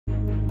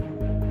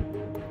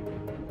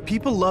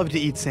People love to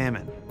eat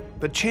salmon,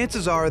 but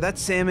chances are that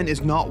salmon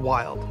is not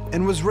wild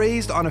and was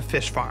raised on a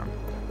fish farm.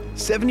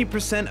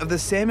 70% of the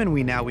salmon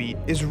we now eat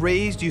is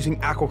raised using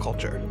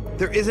aquaculture.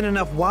 There isn't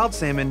enough wild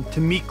salmon to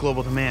meet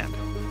global demand.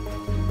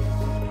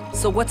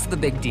 So what's the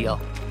big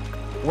deal?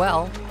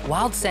 Well,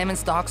 wild salmon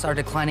stocks are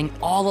declining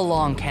all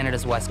along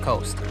Canada's west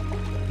coast.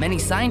 Many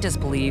scientists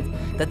believe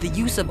that the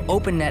use of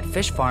open net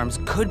fish farms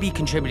could be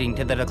contributing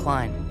to the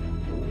decline.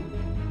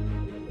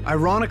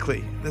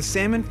 Ironically, the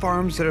salmon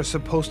farms that are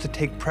supposed to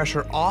take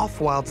pressure off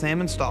wild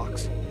salmon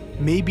stocks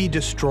may be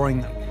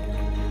destroying them.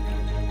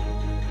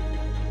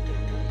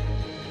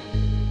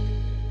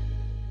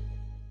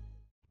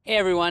 Hey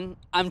everyone,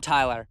 I'm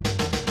Tyler.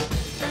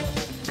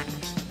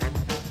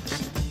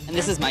 And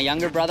this is my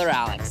younger brother,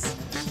 Alex.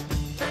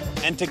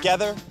 And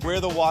together, we're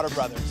the Water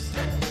Brothers.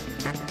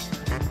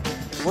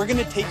 We're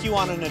gonna take you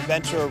on an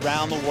adventure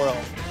around the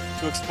world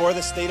to explore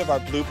the state of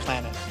our blue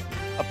planet,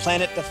 a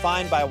planet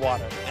defined by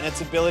water and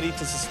its ability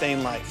to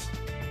sustain life.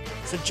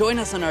 So join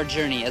us on our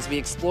journey as we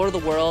explore the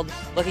world,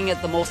 looking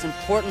at the most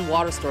important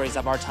water stories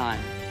of our time.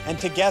 And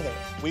together,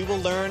 we will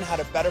learn how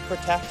to better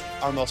protect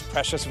our most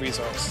precious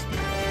resource.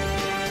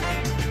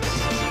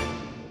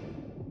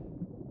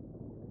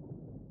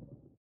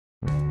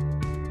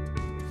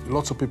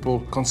 Lots of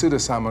people consider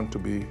salmon to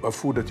be a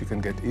food that you can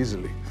get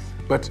easily,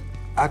 but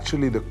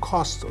actually the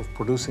costs of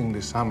producing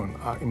the salmon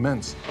are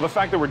immense. The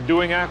fact that we're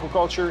doing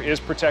aquaculture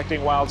is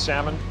protecting wild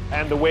salmon,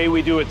 and the way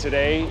we do it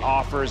today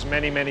offers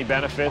many, many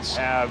benefits,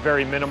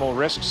 very minimal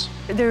risks.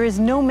 There is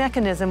no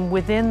mechanism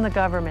within the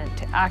government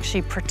to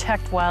actually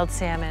protect wild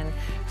salmon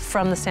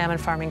from the salmon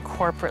farming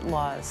corporate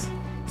laws.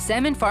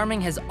 Salmon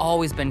farming has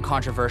always been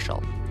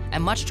controversial,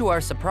 and much to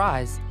our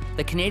surprise,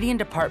 the Canadian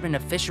Department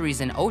of Fisheries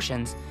and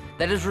Oceans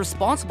that is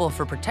responsible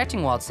for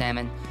protecting wild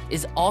salmon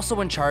is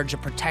also in charge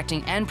of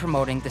protecting and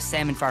promoting the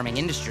salmon farming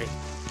industry.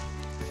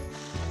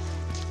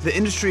 The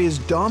industry is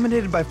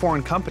dominated by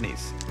foreign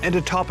companies, and to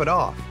top it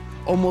off,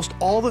 almost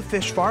all the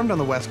fish farmed on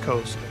the West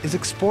Coast is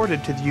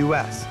exported to the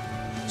US,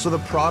 so the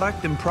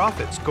product and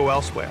profits go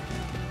elsewhere.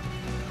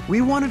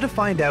 We wanted to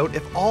find out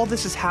if all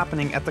this is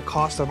happening at the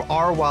cost of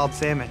our wild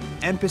salmon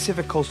and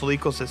Pacific coastal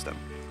ecosystem.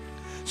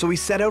 So we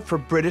set out for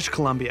British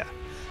Columbia,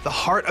 the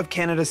heart of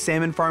Canada's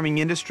salmon farming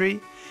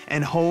industry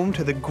and home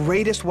to the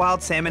greatest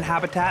wild salmon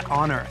habitat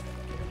on Earth.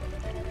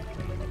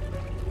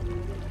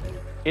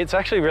 It's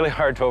actually really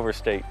hard to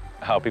overstate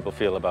how people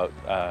feel about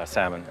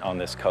salmon on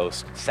this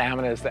coast.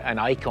 Salmon is an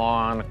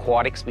icon,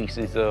 aquatic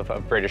species of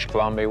British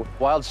Columbia.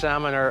 Wild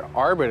salmon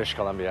are British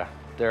Columbia.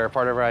 They're a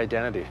part of our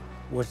identity.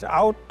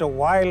 Without the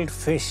wild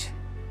fish,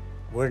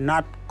 we're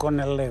not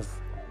gonna live.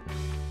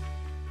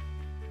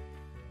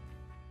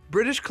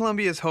 British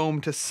Columbia is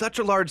home to such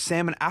a large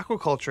salmon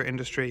aquaculture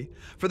industry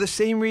for the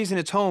same reason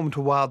it's home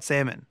to wild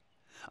salmon.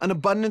 An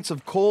abundance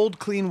of cold,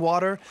 clean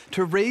water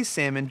to raise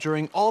salmon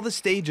during all the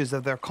stages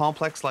of their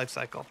complex life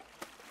cycle.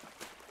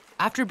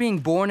 After being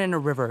born in a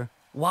river,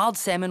 wild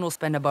salmon will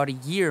spend about a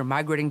year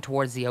migrating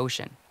towards the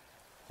ocean.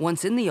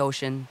 Once in the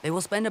ocean, they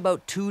will spend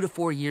about 2 to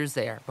 4 years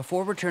there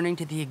before returning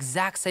to the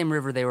exact same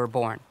river they were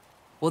born,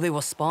 where they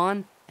will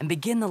spawn and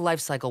begin the life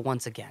cycle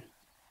once again.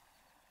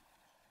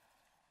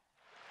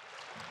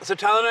 So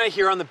Tyler and I are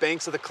here on the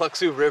banks of the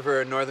Kluxu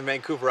River in northern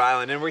Vancouver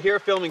Island, and we're here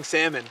filming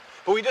salmon.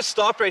 But we just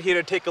stopped right here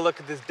to take a look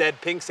at this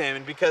dead pink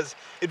salmon because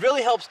it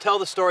really helps tell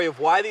the story of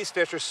why these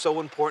fish are so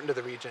important to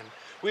the region.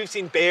 We've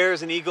seen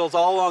bears and eagles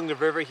all along the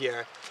river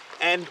here.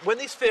 And when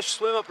these fish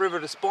swim upriver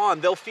to spawn,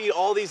 they'll feed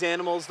all these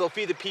animals, they'll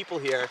feed the people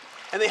here,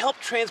 and they help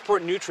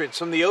transport nutrients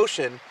from the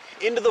ocean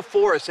into the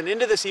forest and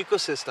into this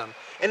ecosystem.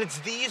 And it's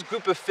these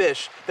group of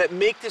fish that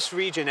make this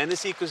region and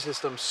this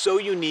ecosystem so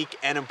unique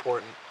and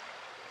important.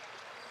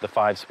 The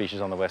 5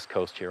 species on the west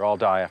coast here all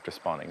die after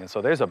spawning, and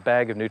so there's a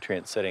bag of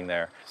nutrients sitting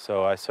there.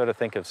 So I sort of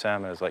think of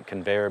salmon as like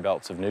conveyor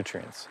belts of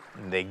nutrients.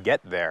 They get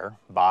there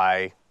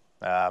by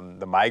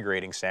the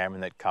migrating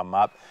salmon that come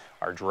up,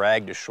 are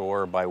dragged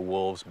ashore by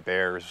wolves,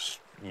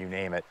 bears, you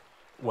name it.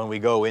 When we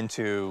go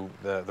into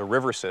the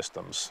river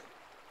systems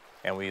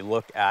and we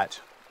look at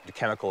the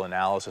chemical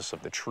analysis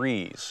of the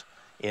trees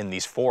in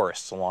these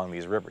forests along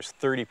these rivers,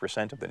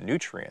 30% of the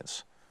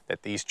nutrients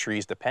that these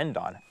trees depend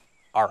on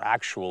are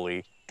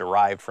actually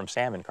derived from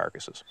salmon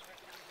carcasses.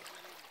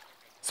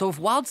 So if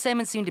wild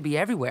salmon seem to be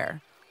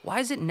everywhere, why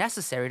is it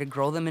necessary to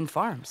grow them in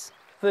farms?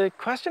 The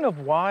question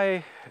of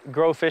why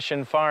grow fish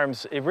in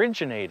farms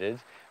originated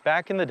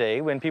back in the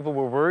day when people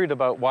were worried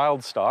about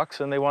wild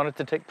stocks and they wanted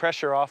to take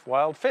pressure off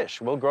wild fish.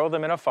 We'll grow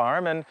them in a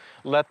farm and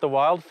let the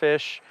wild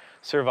fish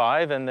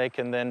survive, and they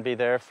can then be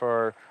there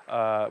for,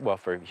 well,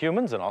 for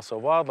humans and also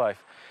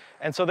wildlife.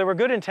 And so there were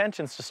good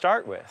intentions to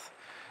start with.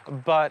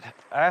 But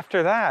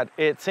after that,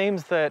 it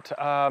seems that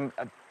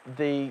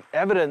the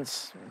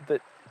evidence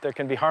that there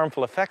can be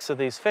harmful effects of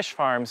these fish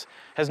farms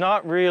has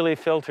not really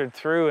filtered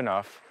through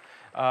enough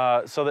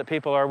so that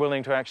people are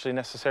willing to actually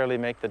necessarily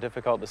make the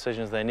difficult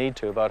decisions they need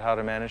to about how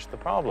to manage the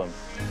problem.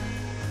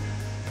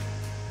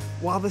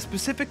 While the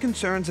specific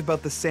concerns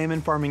about the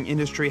salmon farming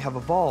industry have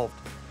evolved,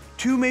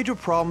 2 major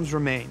problems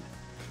remain.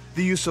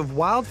 the use of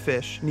wild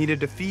fish needed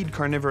to feed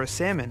carnivorous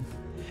salmon,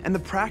 and the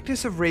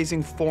practice of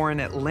raising foreign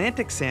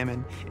Atlantic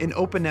salmon in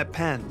open net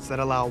pens that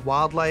allow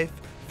wildlife,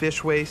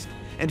 fish waste,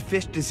 and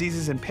fish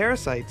diseases and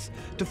parasites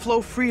to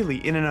flow freely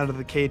in and out of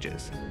the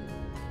cages.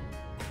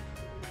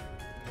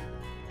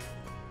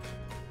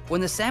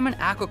 When the salmon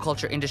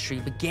aquaculture industry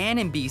began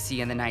in BC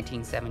in the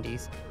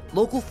 1970s,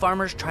 local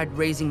farmers tried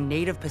raising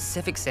native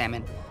Pacific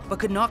salmon, but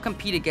could not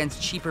compete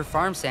against cheaper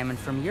farm salmon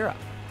from Europe.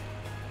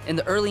 In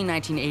the early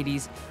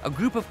 1980s, a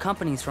group of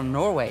companies from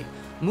Norway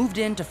moved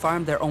in to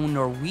farm their own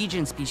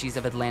Norwegian species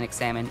of Atlantic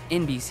salmon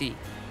in BC.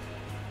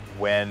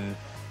 When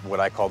what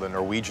I call the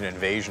Norwegian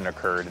invasion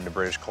occurred into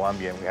British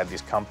Columbia, and we had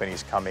these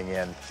companies coming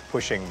in,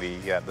 pushing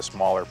the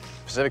smaller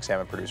Pacific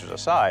salmon producers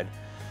aside,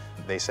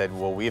 they said,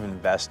 well, we've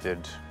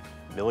invested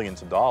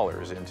millions of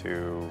dollars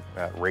into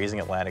raising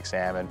Atlantic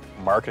salmon,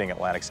 marketing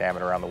Atlantic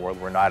salmon around the world.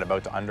 We're not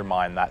about to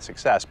undermine that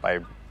success by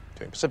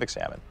doing Pacific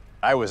salmon.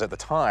 I was at the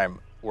time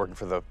working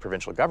for the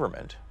provincial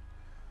government,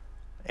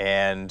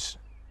 and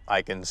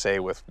I can say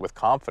with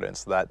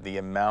confidence that the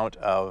amount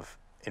of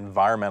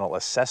environmental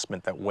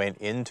assessment that went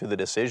into the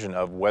decision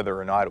of whether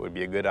or not it would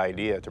be a good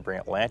idea to bring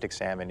Atlantic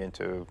salmon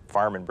into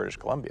farm in British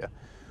Columbia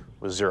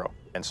was zero.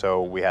 And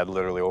so we had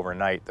literally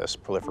overnight this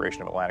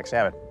proliferation of Atlantic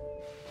salmon.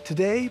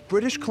 Today,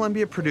 British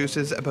Columbia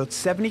produces about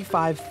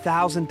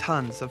 75,000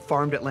 tons of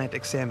farmed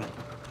Atlantic salmon,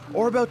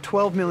 or about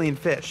 12 million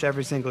fish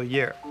every single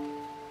year.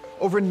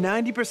 Over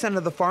 90%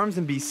 of the farms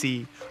in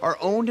BC are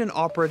owned and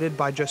operated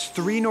by just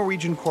 3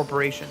 Norwegian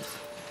corporations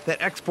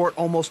that export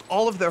almost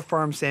all of their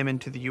farm salmon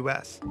to the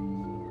US.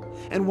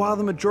 And while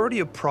the majority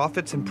of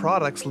profits and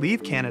products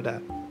leave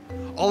Canada,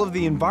 all of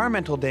the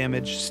environmental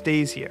damage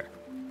stays here.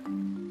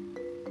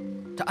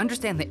 To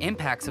understand the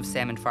impacts of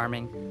salmon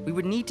farming, we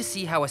would need to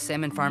see how a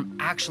salmon farm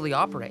actually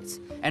operates,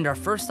 and our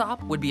first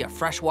stop would be a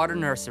freshwater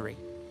nursery.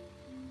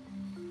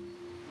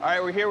 All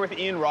right, we're here with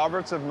Ian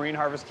Roberts of Marine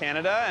Harvest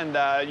Canada,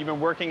 and you've been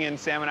working in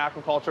salmon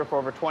aquaculture for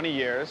over 20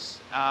 years.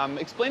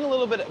 Explain a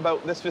little bit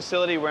about this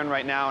facility we're in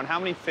right now and how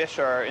many fish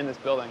are in this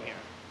building here.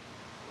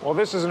 Well,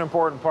 this is an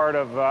important part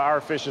of our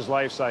fish's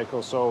life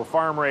cycle. So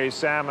farm-raised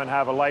salmon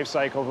have a life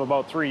cycle of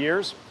about 3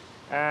 years,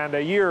 and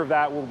a year of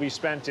that will be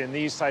spent in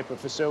these type of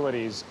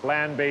facilities,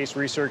 land-based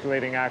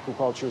recirculating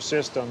aquaculture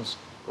systems.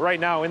 Right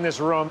now in this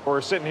room,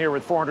 we're sitting here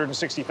with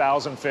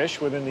 460,000 fish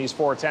within these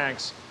 4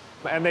 tanks.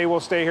 And they will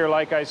stay here,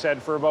 like I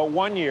said, for about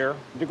 1 year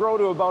to grow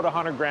to about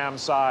 100 gram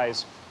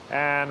size.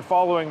 And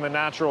following the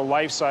natural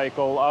life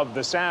cycle of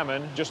the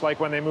salmon, just like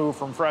when they move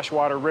from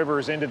freshwater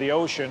rivers into the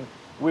ocean,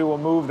 we will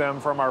move them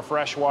from our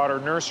freshwater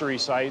nursery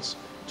sites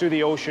to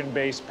the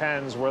ocean-based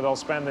pens where they'll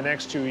spend the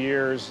next 2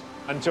 years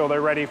until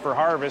they're ready for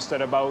harvest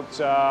at about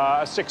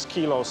a 6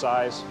 kilo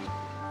size.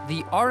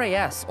 The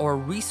RAS, or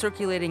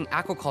Recirculating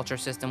Aquaculture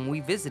System we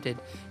visited,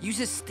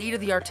 uses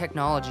state-of-the-art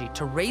technology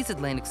to raise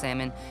Atlantic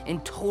salmon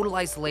in total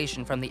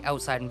isolation from the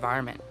outside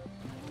environment.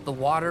 The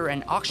water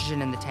and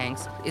oxygen in the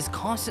tanks is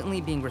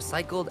constantly being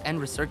recycled and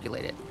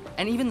recirculated,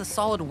 and even the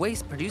solid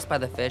waste produced by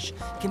the fish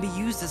can be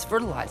used as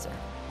fertilizer.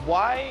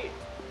 Why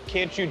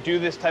can't you do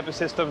this type of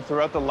system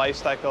throughout the life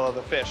cycle of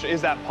the fish?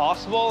 Is that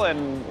possible,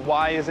 and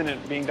why isn't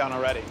it being done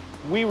already?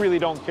 We really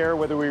don't care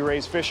whether we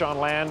raise fish on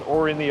land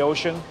or in the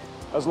ocean,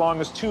 as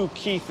long as 2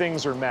 key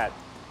things are met.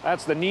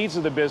 That's the needs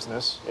of the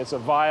business. It's a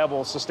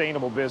viable,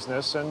 sustainable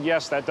business, and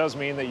yes, that does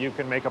mean that you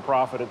can make a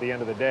profit at the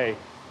end of the day,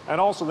 and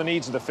also the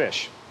needs of the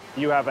fish.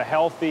 You have a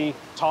healthy,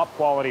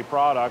 top-quality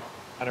product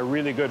and a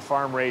really good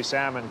farm-raised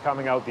salmon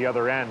coming out the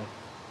other end.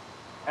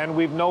 And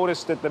we've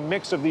noticed that the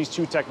mix of these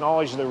 2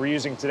 technologies that we're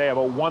using today,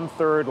 about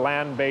 1/3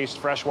 land-based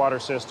freshwater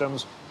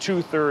systems,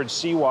 2/3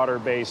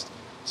 seawater-based,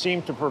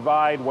 seem to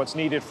provide what's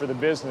needed for the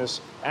business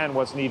and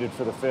what's needed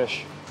for the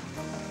fish.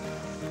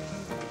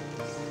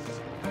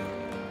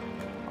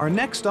 Our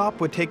next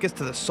stop would take us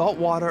to the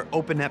saltwater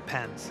open net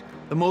pens,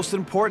 the most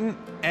important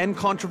and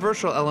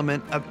controversial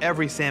element of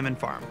every salmon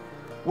farm,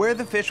 where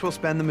the fish will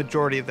spend the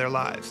majority of their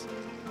lives.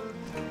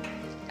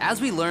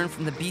 As we learned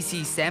from the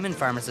BC Salmon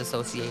Farmers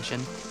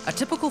Association, a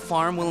typical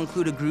farm will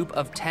include a group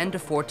of 10 to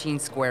 14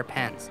 square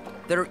pens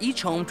that are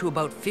each home to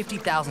about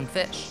 50,000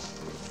 fish.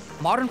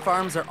 Modern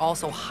farms are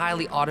also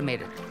highly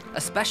automated,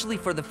 especially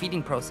for the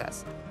feeding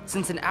process,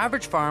 since an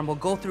average farm will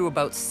go through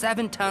about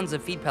 7 tons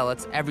of feed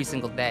pellets every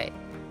single day.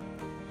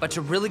 But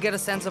to really get a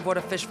sense of what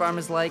a fish farm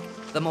is like,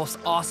 the most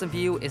awesome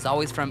view is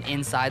always from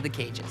inside the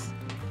cages.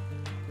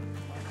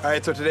 All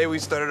right, so today we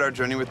started our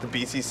journey with the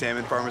BC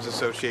Salmon Farmers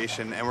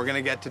Association, and we're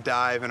gonna get to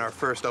dive in our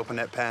first open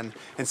net pen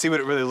and see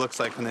what it really looks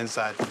like from the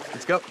inside.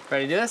 Let's go.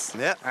 Ready to do this?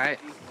 Yeah. All right.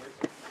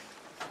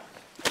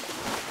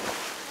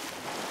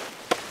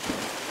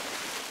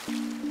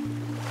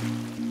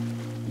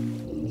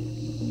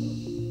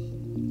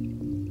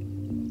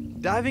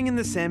 Diving in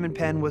the salmon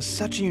pen was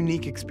such a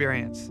unique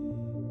experience.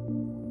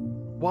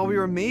 While we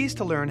were amazed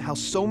to learn how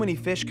so many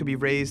fish could be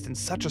raised in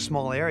such a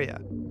small area,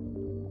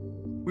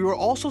 we were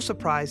also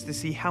surprised to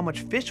see how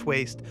much fish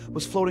waste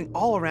was floating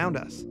all around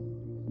us.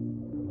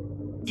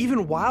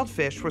 Even wild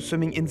fish were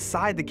swimming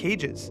inside the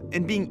cages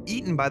and being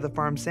eaten by the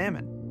farm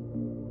salmon,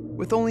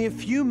 with only a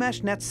few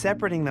mesh nets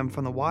separating them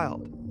from the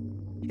wild.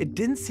 It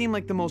didn't seem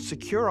like the most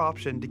secure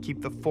option to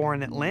keep the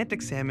foreign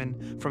Atlantic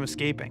salmon from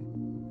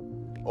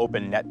escaping.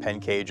 Open net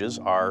pen cages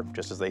are,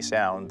 just as they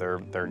sound,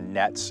 they're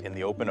nets in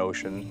the open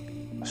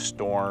ocean.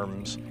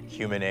 Storms,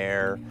 human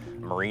air,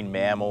 marine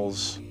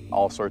mammals,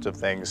 all sorts of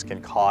things can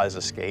cause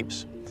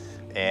escapes.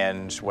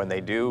 And when they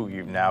do,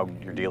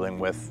 you're dealing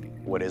with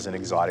what is an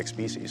exotic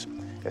species,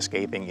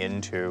 escaping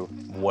into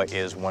what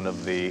is one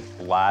of the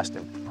last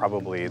and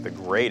probably the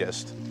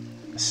greatest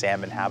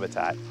salmon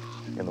habitat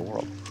in the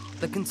world.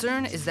 The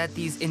concern is that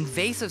these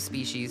invasive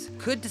species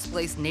could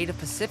displace native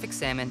Pacific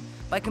salmon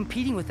by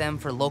competing with them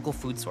for local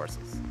food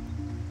sources.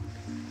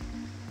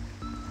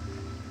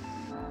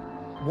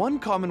 One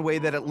common way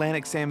that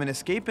Atlantic salmon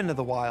escape into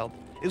the wild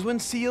is when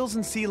seals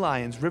and sea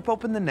lions rip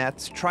open the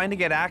nets trying to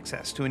get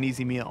access to an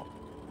easy meal.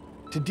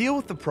 To deal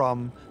with the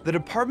problem, the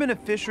Department of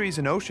Fisheries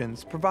and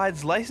Oceans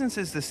provides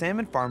licenses to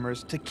salmon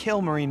farmers to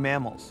kill marine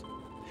mammals.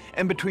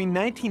 And between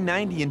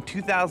 1990 and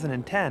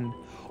 2010,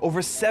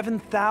 over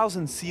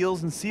 7,000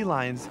 seals and sea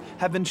lions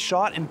have been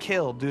shot and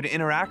killed due to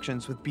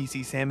interactions with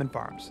BC salmon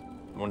farms.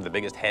 One of the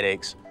biggest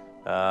headaches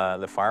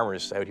the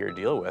farmers out here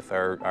deal with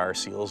are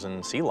seals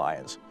and sea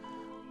lions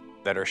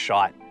that are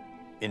shot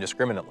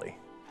indiscriminately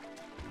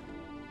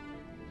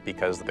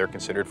because they're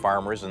considered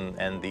farmers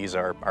and these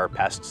are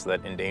pests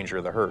that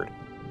endanger the herd.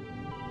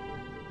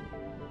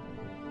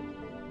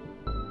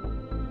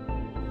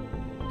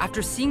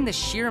 After seeing the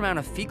sheer amount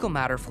of fecal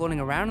matter floating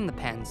around in the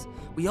pens,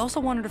 we also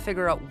wanted to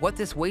figure out what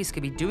this waste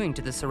could be doing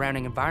to the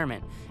surrounding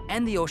environment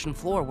and the ocean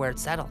floor where it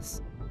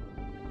settles.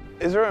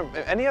 Is there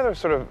any other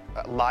sort of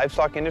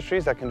livestock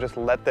industries that can just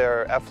let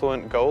their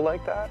effluent go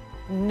like that?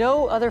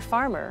 No other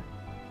farmer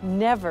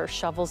never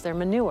shovels their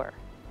manure.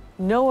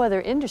 No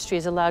other industry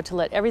is allowed to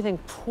let everything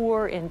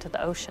pour into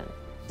the ocean.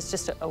 It's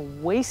just a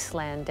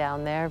wasteland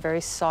down there,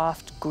 very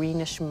soft,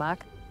 greenish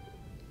muck.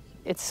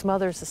 It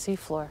smothers the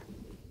seafloor.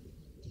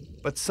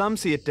 But some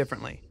see it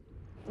differently.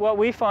 What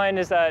we find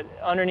is that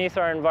underneath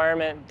our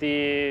environment,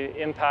 the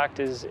impact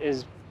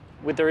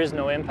there is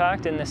no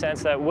impact in the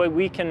sense that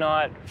we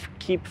cannot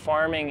keep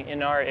farming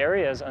in our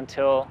areas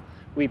until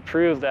we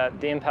prove that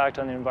the impact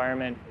on the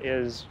environment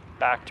is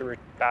back to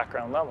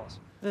background levels.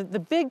 The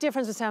big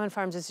difference with salmon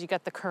farms is you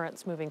got the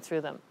currents moving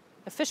through them.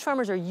 The fish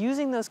farmers are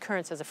using those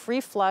currents as a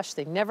free flush.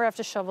 They never have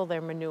to shovel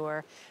their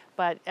manure.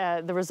 But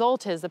the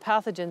result is the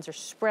pathogens are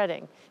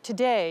spreading.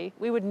 Today,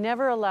 we would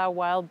never allow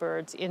wild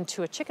birds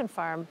into a chicken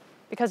farm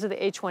because of the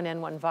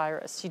H1N1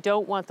 virus. You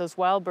don't want those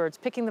wild birds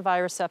picking the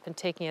virus up and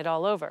taking it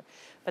all over.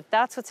 But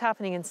that's what's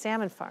happening in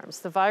salmon farms.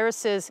 The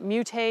viruses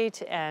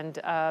mutate and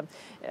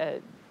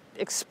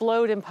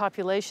explode in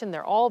population.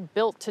 They're all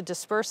built to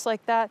disperse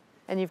like that.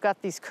 And you've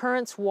got these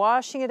currents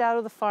washing it out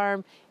of the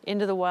farm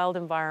into the wild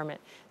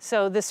environment.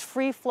 So this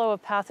free flow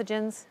of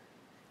pathogens,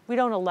 we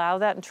don't allow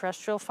that in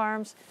terrestrial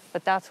farms,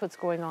 but that's what's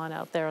going on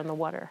out there in the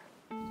water.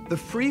 The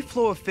free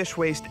flow of fish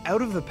waste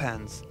out of the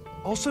pens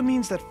also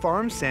means that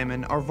farm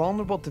salmon are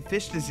vulnerable to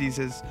fish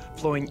diseases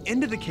flowing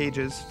into the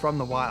cages from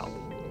the wild.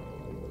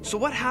 So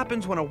what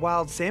happens when a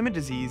wild salmon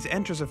disease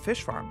enters a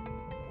fish farm?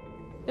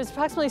 There's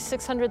approximately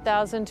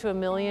 600,000 to 1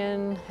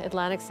 million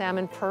Atlantic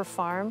salmon per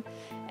farm,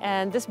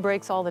 and this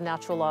breaks all the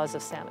natural laws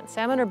of salmon.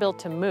 Salmon are built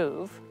to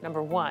move,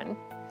 number one.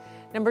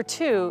 Number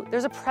two,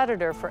 there's a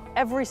predator for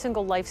every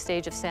single life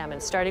stage of salmon,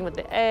 starting with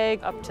the egg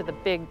up to the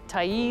big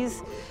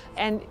taillis.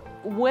 And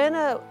when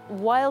a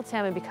wild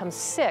salmon becomes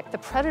sick, the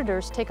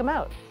predators take them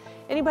out.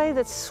 Anybody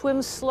that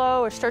swims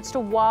slow or starts to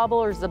wobble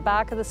or is the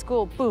back of the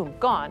school, boom,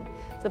 gone.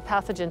 The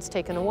pathogen's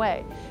taken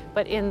away.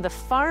 But in the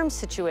farm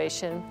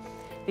situation,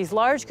 these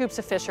large groups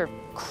of fish are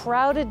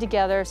crowded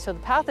together, so the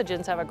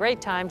pathogens have a great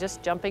time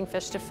just jumping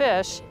fish to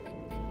fish.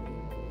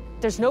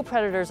 There's no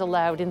predators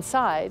allowed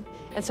inside,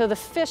 and so the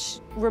fish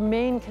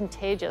remain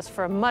contagious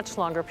for a much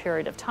longer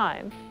period of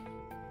time.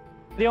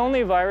 The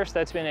only virus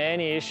that's been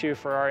any issue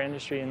for our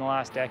industry in the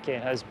last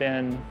decade has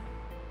been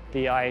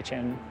the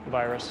IHN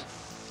virus.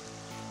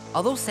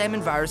 Although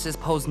salmon viruses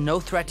pose no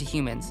threat to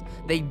humans,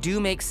 they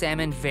do make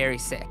salmon very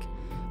sick.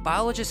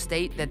 Biologists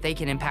state that they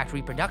can impact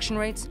reproduction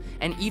rates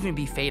and even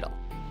be fatal.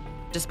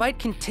 Despite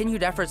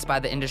continued efforts by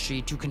the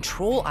industry to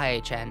control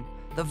IHN,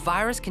 the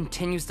virus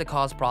continues to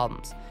cause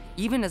problems,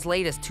 even as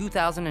late as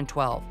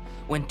 2012,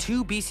 when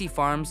 2 BC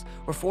farms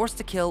were forced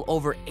to kill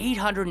over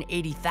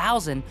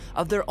 880,000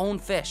 of their own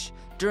fish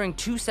during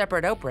 2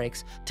 separate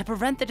outbreaks to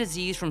prevent the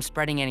disease from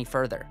spreading any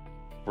further.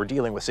 We're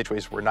dealing with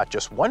situations where not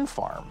just one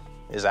farm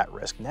is at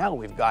risk. Now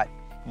we've got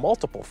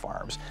multiple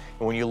farms.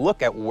 And when you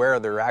look at where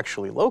they're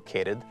actually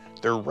located,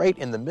 they're right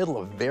in the middle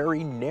of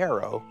very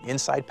narrow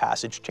inside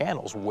passage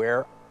channels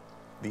where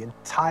the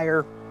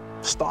entire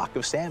stock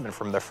of salmon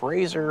from the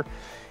Fraser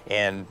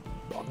and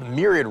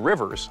myriad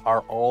rivers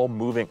are all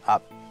moving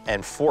up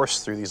and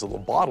forced through these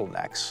little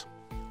bottlenecks.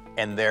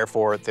 And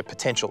therefore, the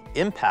potential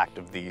impact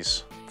of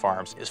these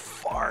farms is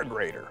far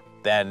greater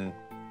than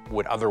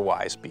would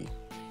otherwise be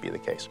the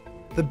case.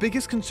 The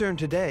biggest concern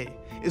today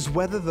is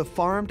whether the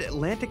farmed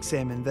Atlantic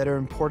salmon that are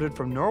imported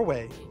from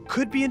Norway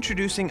could be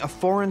introducing a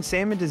foreign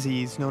salmon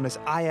disease known as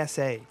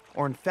ISA,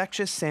 or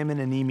infectious salmon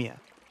anemia,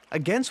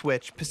 against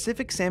which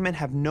Pacific salmon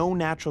have no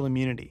natural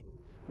immunity.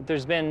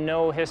 There's been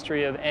no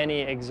history of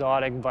any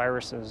exotic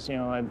viruses. You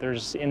know,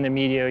 there's in the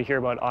media, you hear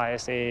about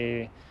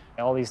ISA,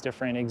 all these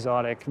different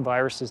exotic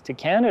viruses to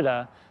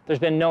Canada. There's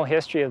been no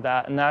history of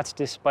that, and that's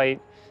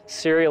despite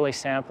serially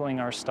sampling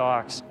our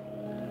stocks.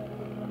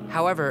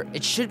 However,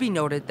 it should be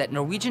noted that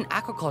Norwegian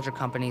aquaculture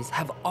companies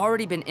have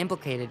already been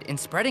implicated in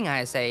spreading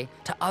ISA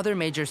to other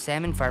major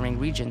salmon farming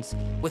regions,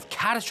 with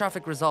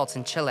catastrophic results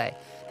in Chile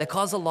that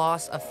caused a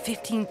loss of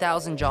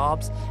 15,000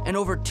 jobs and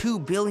over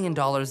 $2 billion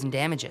in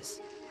damages.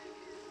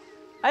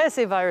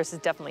 ISA virus is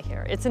definitely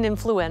here. It's an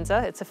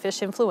influenza, it's a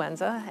fish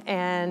influenza,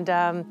 and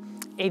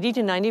 80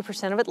 to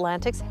 90% of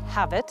Atlantics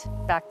have it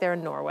back there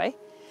in Norway.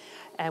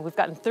 And we've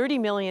gotten 30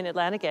 million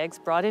Atlantic eggs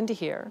brought into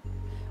here.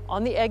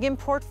 On the egg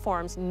import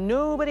forms,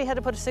 nobody had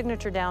to put a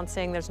signature down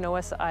saying there's no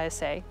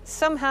ISA.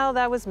 Somehow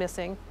that was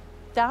missing.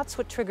 That's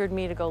what triggered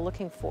me to go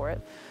looking for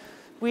it.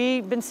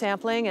 We've been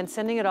sampling and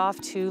sending it off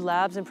to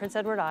labs in Prince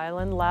Edward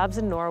Island, labs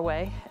in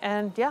Norway,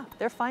 and yeah,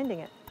 they're finding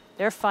it.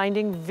 They're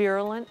finding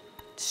virulent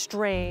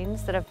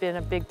strains that have been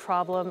a big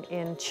problem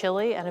in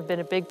Chile and have been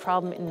a big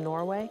problem in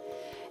Norway.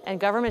 And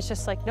government's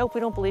just like, nope,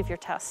 we don't believe your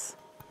tests.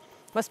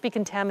 Must be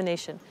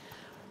contamination.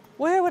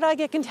 Where would I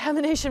get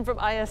contamination from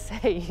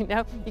ISA? You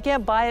know, you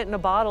can't buy it in a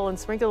bottle and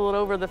sprinkle it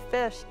over the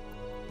fish.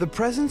 The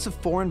presence of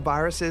foreign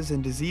viruses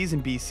and disease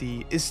in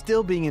BC is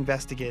still being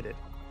investigated.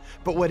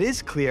 But what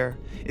is clear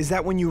is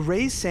that when you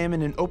raise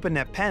salmon in open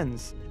net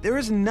pens, there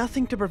is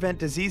nothing to prevent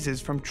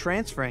diseases from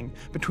transferring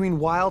between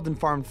wild and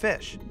farmed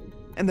fish.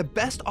 And the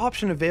best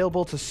option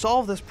available to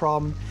solve this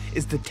problem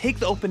is to take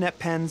the open net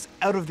pens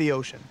out of the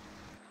ocean.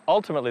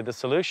 Ultimately, the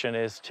solution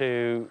is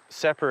to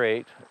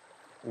separate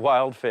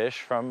wild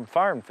fish from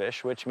farm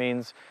fish, which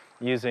means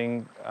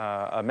using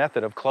a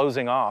method of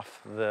closing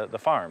off the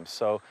farms.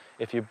 So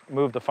if you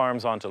move the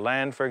farms onto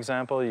land, for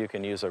example, you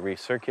can use a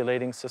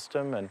recirculating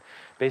system and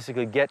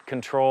basically get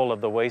control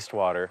of the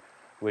wastewater,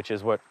 which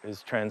is what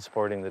is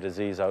transporting the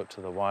disease out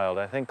to the wild.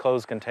 I think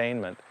closed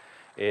containment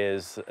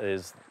it's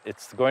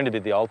going to be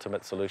the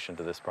ultimate solution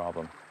to this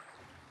problem.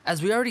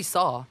 As we already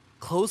saw,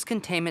 closed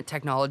containment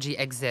technology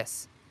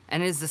exists,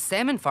 and it is the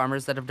salmon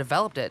farmers that have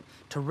developed it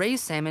to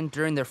raise salmon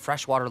during their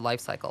freshwater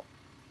life cycle.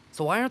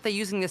 So why aren't they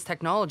using this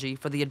technology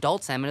for the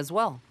adult salmon as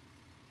well?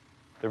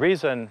 The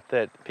reason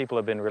that people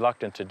have been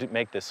reluctant to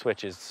make this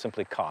switch is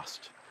simply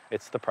cost.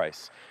 It's the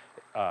price.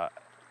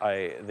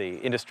 The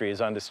industry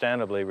is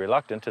understandably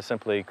reluctant to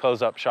simply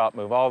close up shop,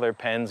 move all their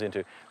pens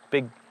into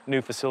big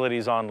new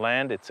facilities on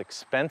land. It's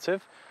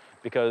expensive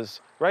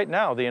because right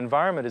now the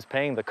environment is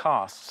paying the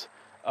costs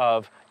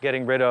of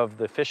getting rid of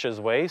the fish's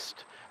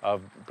waste,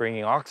 of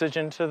bringing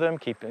oxygen to them,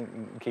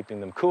 keeping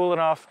them cool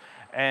enough,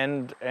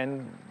 and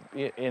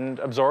in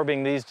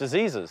absorbing these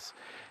diseases.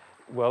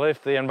 Well,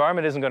 if the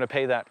environment isn't going to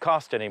pay that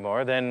cost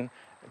anymore, then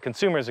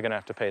consumers are going to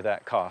have to pay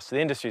that cost. The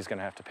industry is going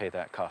to have to pay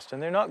that cost,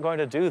 and they're not going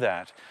to do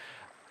that,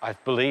 I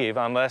believe,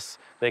 unless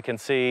they can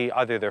see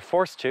either they're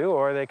forced to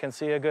or they can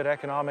see a good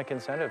economic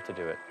incentive to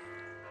do it.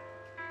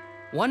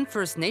 One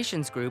First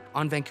Nations group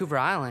on Vancouver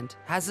Island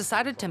has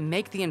decided to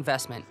make the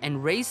investment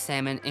and raise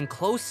salmon in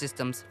closed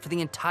systems for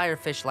the entire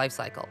fish life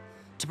cycle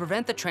to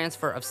prevent the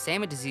transfer of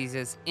salmon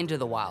diseases into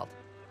the wild.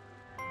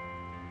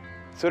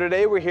 So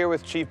today we're here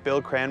with Chief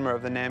Bill Cranmer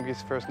of the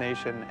Namgis First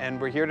Nation, and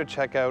we're here to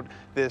check out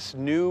this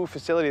new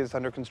facility that's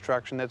under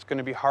construction that's going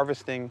to be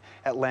harvesting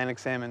Atlantic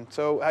salmon.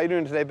 So how are you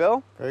doing today,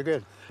 Bill? Very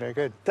good, very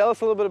good. Tell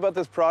us a little bit about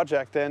this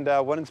project and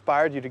what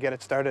inspired you to get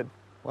it started.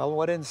 Well,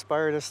 what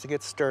inspired us to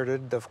get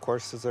started, of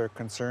course, is our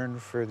concern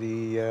for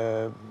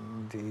the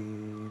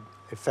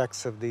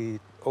effects of the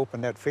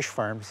open net fish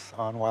farms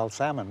on wild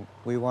salmon.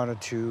 We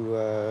wanted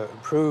to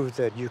prove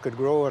that you could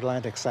grow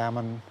Atlantic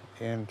salmon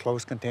in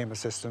closed containment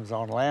systems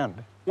on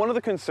land. One of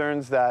the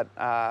concerns that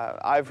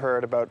I've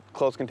heard about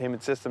closed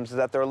containment systems is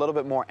that they're a little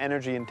bit more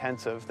energy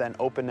intensive than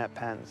open net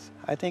pens.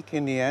 I think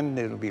in the end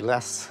it'll be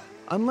less.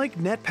 Unlike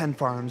net pen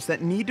farms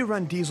that need to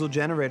run diesel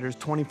generators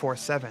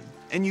 24/7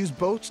 and use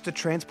boats to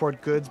transport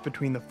goods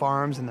between the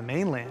farms and the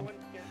mainland,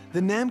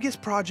 the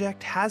Namgis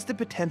project has the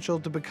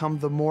potential to become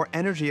the more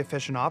energy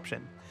efficient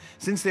option,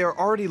 since they are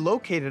already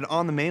located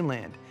on the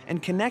mainland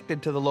and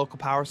connected to the local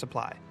power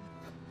supply.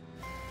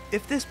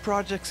 If this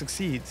project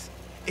succeeds,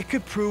 it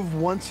could prove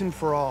once and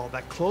for all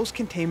that closed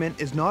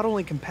containment is not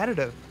only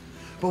competitive,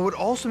 but would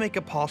also make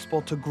it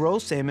possible to grow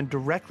salmon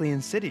directly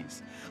in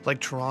cities like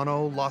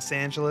Toronto, Los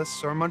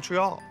Angeles, or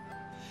Montreal.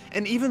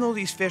 And even though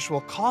these fish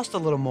will cost a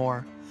little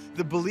more,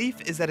 the belief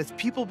is that as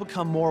people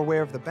become more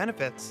aware of the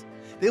benefits,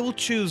 they will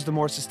choose the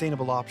more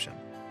sustainable option.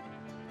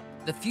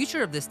 The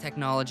future of this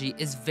technology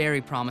is very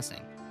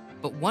promising,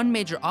 but one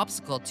major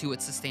obstacle to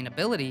its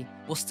sustainability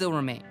will still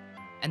remain,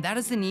 and that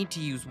is the need to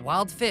use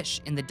wild fish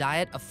in the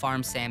diet of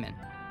farmed salmon.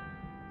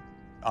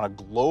 On a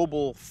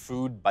global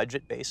food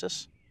budget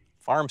basis,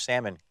 farm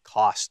salmon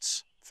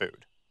costs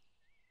food.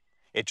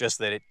 It's just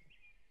that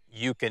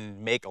you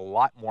can make a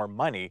lot more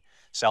money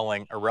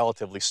selling a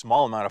relatively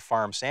small amount of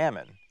farm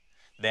salmon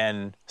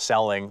than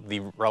selling the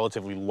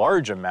relatively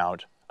large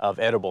amount of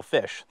edible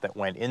fish that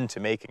went into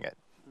making it,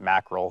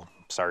 mackerel,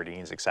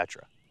 sardines,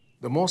 etc.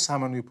 The more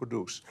salmon you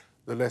produce,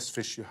 the less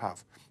fish you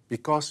have,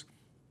 because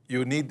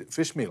you need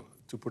fish meal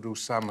to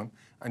produce salmon,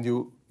 and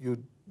you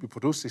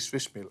produce this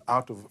fish meal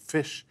out of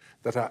fish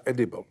that are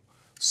edible.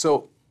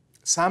 So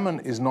salmon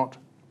is not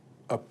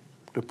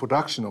the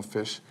production of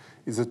fish,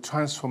 it's a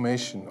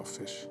transformation of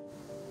fish.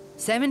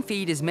 Salmon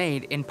feed is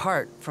made in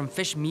part from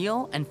fish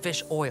meal and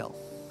fish oil,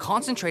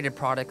 concentrated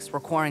products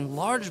requiring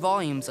large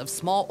volumes of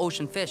small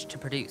ocean fish to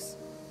produce.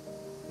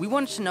 We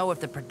wanted to know if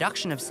the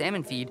production of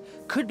salmon feed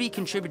could be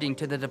contributing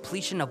to the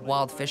depletion of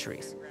wild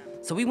fisheries.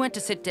 So we went to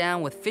sit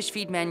down with fish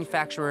feed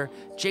manufacturer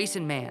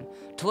Jason Mann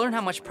to learn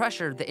how much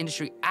pressure the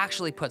industry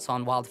actually puts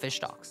on wild fish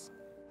stocks.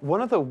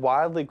 One of the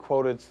widely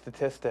quoted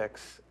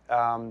statistics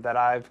that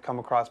I've come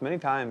across many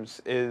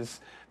times is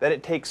that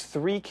it takes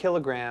 3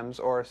 kilograms,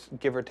 or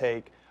give or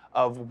take,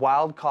 of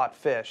wild-caught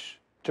fish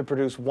to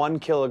produce 1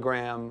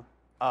 kilogram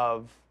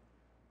of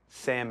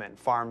salmon,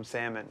 farmed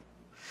salmon.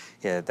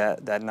 Yeah,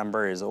 that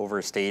number is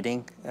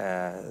overstating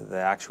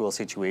the actual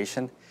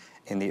situation.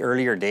 In the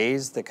earlier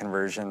days, the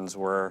conversions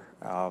were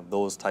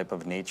those type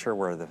of nature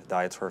where the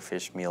diets were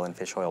fish meal and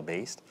fish oil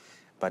based.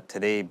 But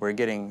today, we're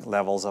getting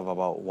levels of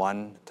about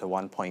 1 to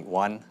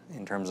 1.1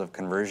 in terms of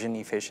conversion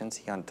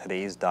efficiency on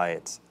today's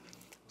diets.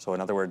 So in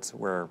other words,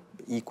 we're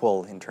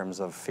equal in terms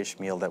of fish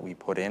meal that we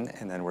put in,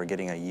 and then we're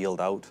getting a yield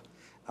out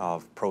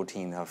of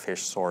protein of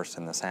fish sourced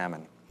in the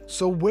salmon.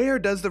 So where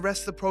does the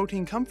rest of the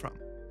protein come from?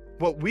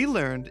 What we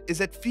learned is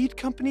that feed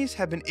companies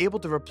have been able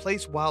to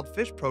replace wild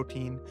fish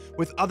protein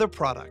with other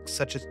products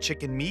such as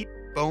chicken meat,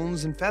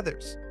 bones, and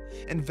feathers,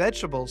 and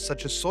vegetables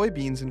such as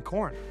soybeans and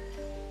corn.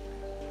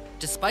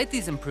 Despite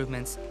these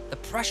improvements, the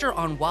pressure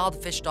on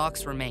wild fish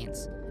stocks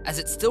remains, as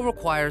it still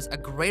requires a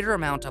greater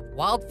amount of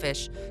wild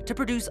fish to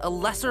produce a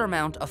lesser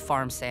amount of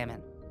farm salmon.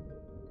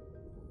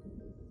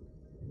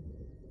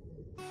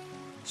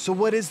 So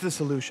what is the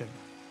solution?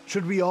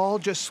 Should we all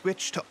just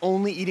switch to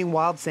only eating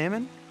wild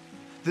salmon?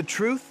 The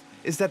truth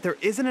is that there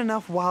isn't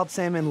enough wild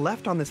salmon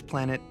left on this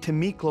planet to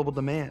meet global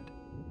demand.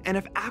 And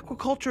if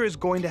aquaculture is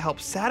going to help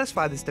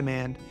satisfy this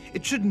demand,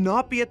 it should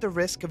not be at the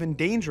risk of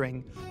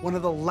endangering one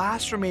of the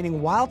last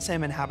remaining wild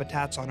salmon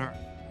habitats on Earth.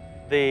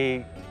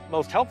 The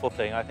most helpful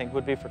thing, I think,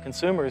 would be for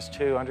consumers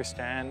to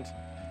understand,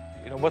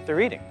 what they're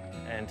eating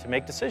and to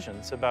make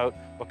decisions about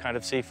what kind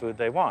of seafood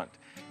they want.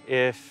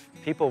 If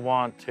people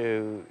want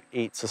to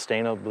eat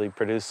sustainably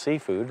produced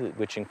seafood,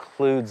 which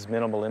includes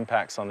minimal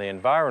impacts on the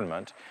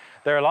environment,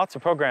 there are lots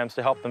of programs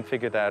to help them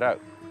figure that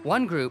out.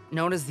 One group,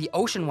 known as the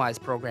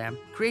OceanWise program,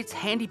 creates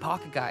handy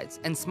pocket guides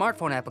and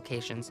smartphone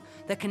applications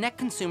that connect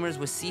consumers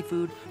with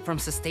seafood from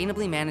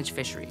sustainably managed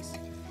fisheries.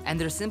 And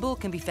their symbol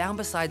can be found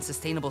beside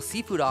sustainable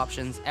seafood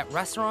options at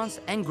restaurants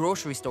and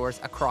grocery stores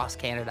across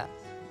Canada.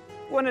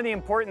 One of the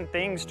important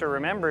things to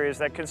remember is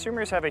that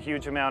consumers have a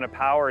huge amount of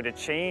power to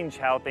change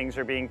how things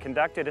are being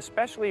conducted,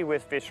 especially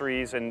with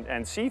fisheries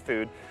and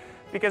seafood,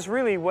 because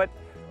really what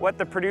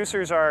the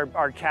producers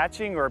are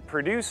catching or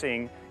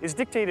producing is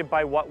dictated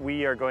by what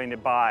we are going to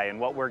buy and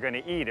what we're going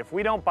to eat. If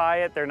we don't buy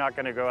it, they're not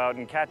going to go out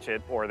and catch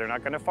it, or they're not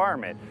going to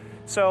farm it.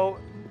 So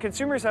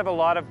consumers have a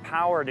lot of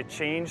power to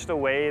change the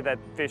way that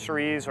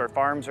fisheries or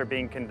farms are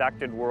being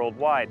conducted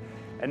worldwide.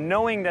 And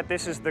knowing that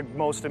this is the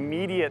most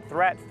immediate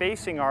threat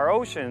facing our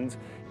oceans,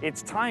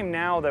 it's time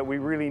now that we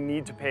really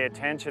need to pay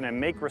attention and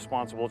make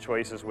responsible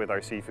choices with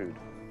our seafood.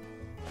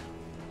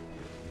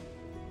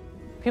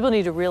 People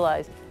need to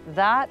realize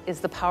that is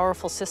the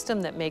powerful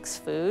system that makes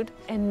food,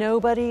 and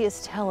nobody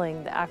is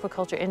telling the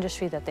aquaculture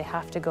industry that they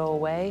have to go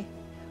away.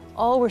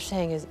 All we're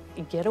saying is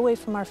get away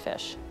from our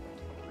fish.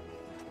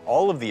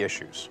 All of the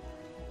issues,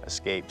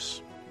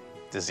 escapes,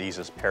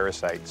 diseases,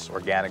 parasites,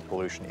 organic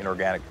pollution,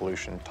 inorganic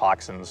pollution,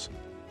 toxins,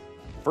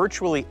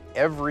 virtually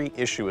every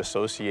issue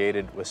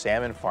associated with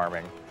salmon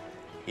farming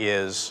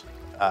is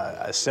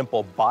a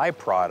simple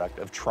byproduct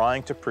of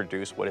trying to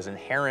produce what is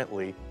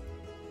inherently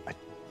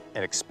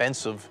an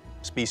expensive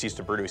species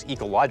to produce,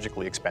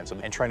 ecologically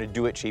expensive, and trying to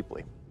do it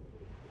cheaply.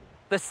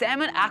 The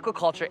salmon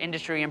aquaculture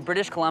industry in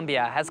British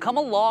Columbia has come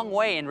a long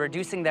way in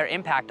reducing their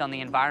impact on the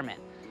environment.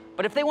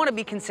 But if they want to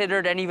be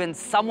considered an even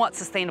somewhat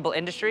sustainable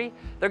industry,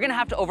 they're going to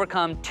have to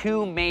overcome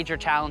two major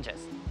challenges.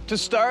 To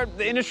start,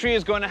 the industry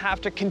is going to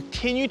have to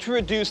continue to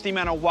reduce the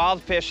amount of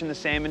wild fish in the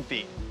salmon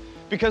feed,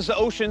 because the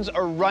oceans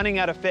are running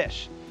out of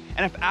fish.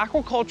 And if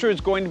aquaculture is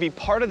going to be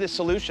part of this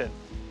solution,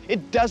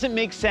 it doesn't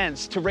make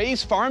sense to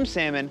raise farm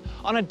salmon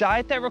on a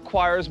diet that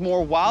requires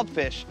more wild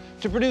fish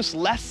to produce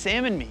less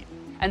salmon meat.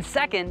 And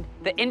second,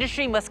 the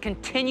industry must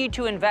continue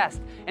to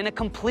invest in a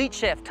complete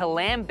shift to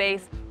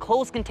land-based,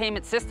 closed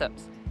containment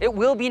systems. It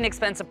will be an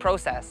expensive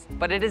process,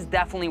 but it is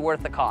definitely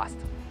worth the cost.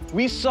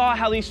 We saw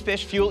how these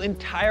fish fuel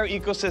entire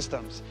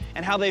ecosystems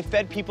and how they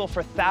fed people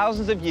for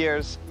thousands of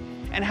years,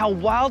 and how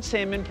wild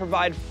salmon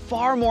provide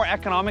far more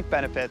economic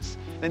benefits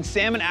than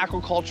salmon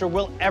aquaculture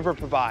will ever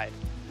provide.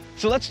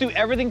 So let's do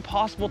everything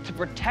possible to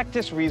protect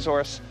this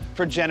resource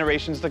for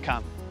generations to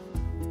come.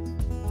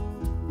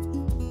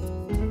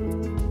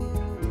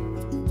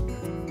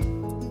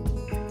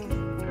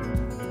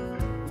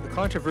 The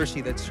controversy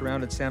that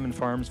surrounded salmon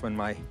farms when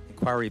my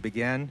inquiry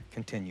began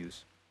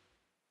continues.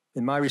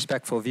 In my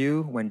respectful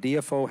view, when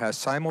DFO has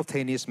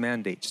simultaneous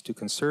mandates to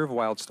conserve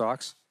wild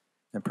stocks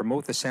and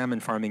promote the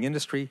salmon farming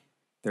industry,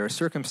 there are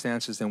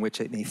circumstances in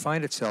which it may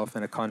find itself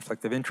in a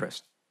conflict of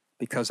interest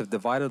because of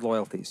divided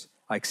loyalties.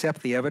 I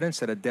accept the evidence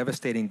that a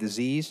devastating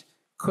disease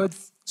could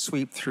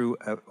sweep through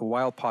a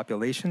wild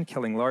population,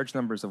 killing large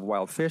numbers of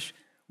wild fish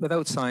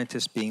without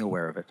scientists being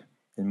aware of it.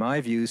 In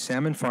my view,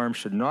 salmon farms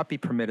should not be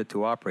permitted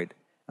to operate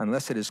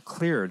unless it is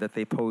clear that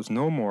they pose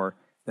no more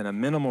than a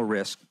minimal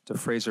risk to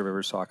Fraser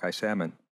River sockeye salmon.